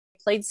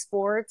played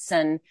sports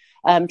and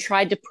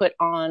tried to put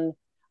on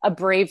a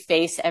brave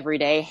face every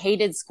day,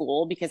 hated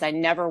school because I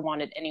never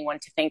wanted anyone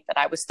to think that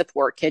I was the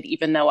poor kid,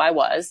 even though I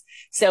was.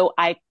 So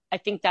I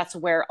think that's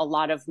where a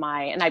lot of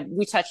my, and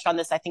we touched on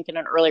this, I think in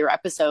an earlier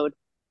episode,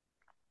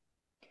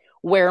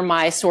 where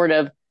my sort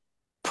of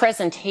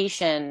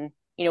presentation,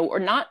 or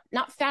not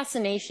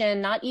fascination,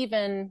 not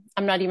even,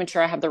 I'm not even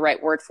sure I have the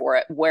right word for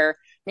it, where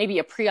maybe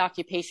a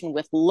preoccupation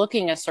with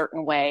looking a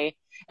certain way,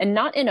 and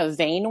not in a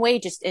vain way,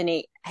 just in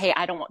a, hey,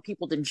 I don't want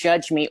people to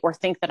judge me or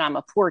think that I'm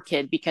a poor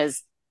kid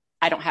because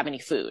I don't have any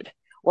food,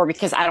 or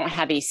because I don't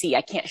have AC.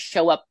 I can't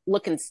show up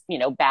looking,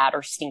 bad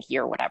or stinky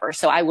or whatever.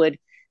 So I would,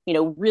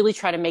 really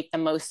try to make the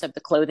most of the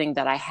clothing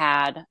that I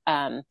had.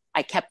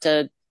 I kept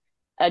a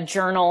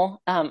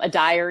journal, a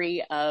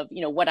diary of,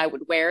 what I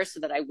would wear so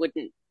that I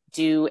wouldn't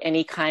do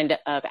any kind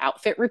of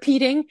outfit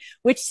repeating,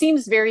 which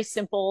seems very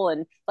simple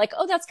and like,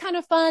 oh, that's kind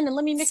of fun. And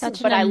let me mix Such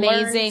it. an But I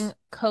amazing learned,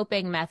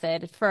 coping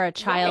method for a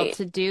child right,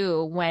 to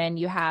do when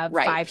you have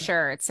right, 5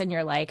 shirts and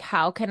you're like,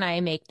 how can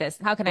I make this?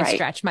 How can I right.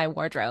 stretch my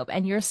wardrobe?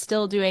 And you're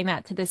still doing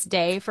that to this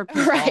day for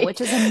people, Right.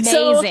 which is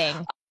So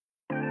amazing.